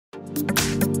Welcome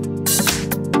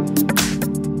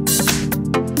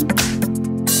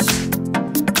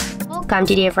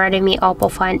to the Redmi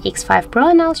Oppo Find X5 Pro,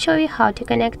 and I'll show you how to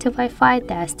connect to Wi-Fi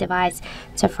this device.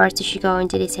 So first you should go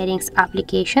into the settings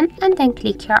application and then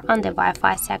click here on the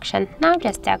Wi-Fi section. Now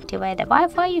just to activate the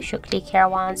Wi-Fi, you should click here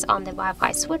once on the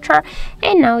Wi-Fi switcher,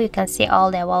 and now you can see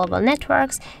all the available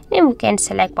networks, and we can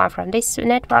select one from this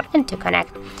network and to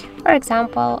connect. For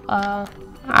example,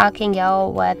 I can go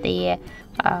with the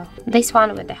this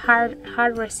one with the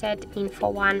HardReset.info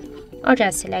one, or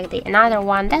just select another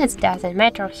one. That doesn't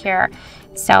matter here.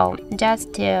 So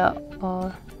just to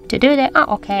do that,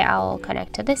 okay, I'll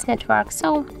connect to this network.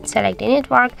 So select the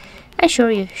network, and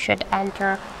sure, you should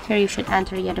enter here. You should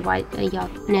enter your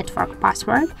network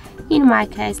password. In my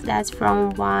case, that's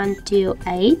from 1 to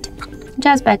 8.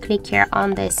 Just by click here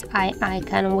on this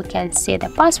icon, we can see the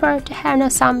password to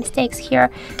have some mistakes here,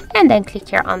 and then click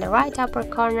here on the right upper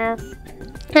corner.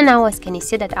 And now as can you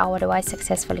see that our device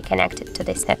successfully connected to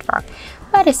this network.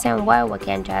 By the same way, we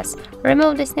can just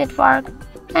remove this network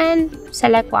and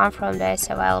select one from this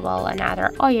available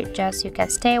another, or you can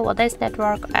stay with this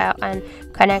network and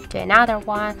connect to another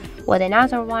one with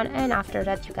another one, and after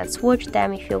that you can switch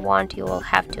them. If you want, you will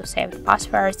have to save the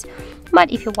passwords,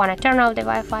 but if you want to turn off the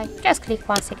Wi-Fi, just click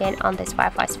once again on this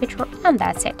Wi-Fi switcher, and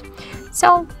that's it.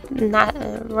 So not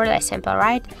really simple,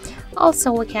 right?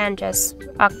 Also, we can just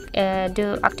activate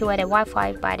the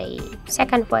Wi-Fi by the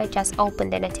second way. Just open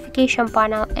the notification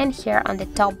panel, and here on the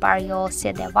top bar you will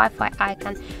see the Wi-Fi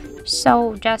icon.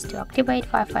 So just to activate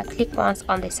Wi-Fi, click once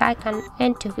on this icon,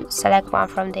 and to select one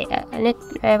from the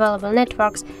available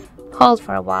networks, hold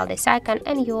for a while this icon,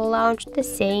 and you will launch the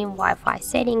same Wi-Fi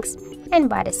settings. And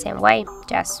by the same way,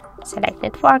 just select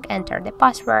network, enter the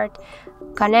password,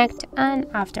 connect, and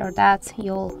after that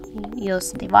you'll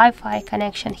use the Wi-Fi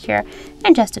connection here.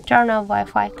 And just to turn off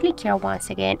Wi-Fi, click here once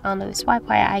again on this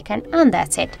Wi-Fi icon, and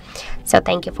that's it. So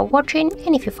thank you for watching,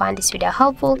 and if you find this video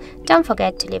helpful, don't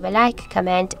forget to leave a like,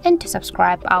 comment, and to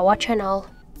subscribe our channel.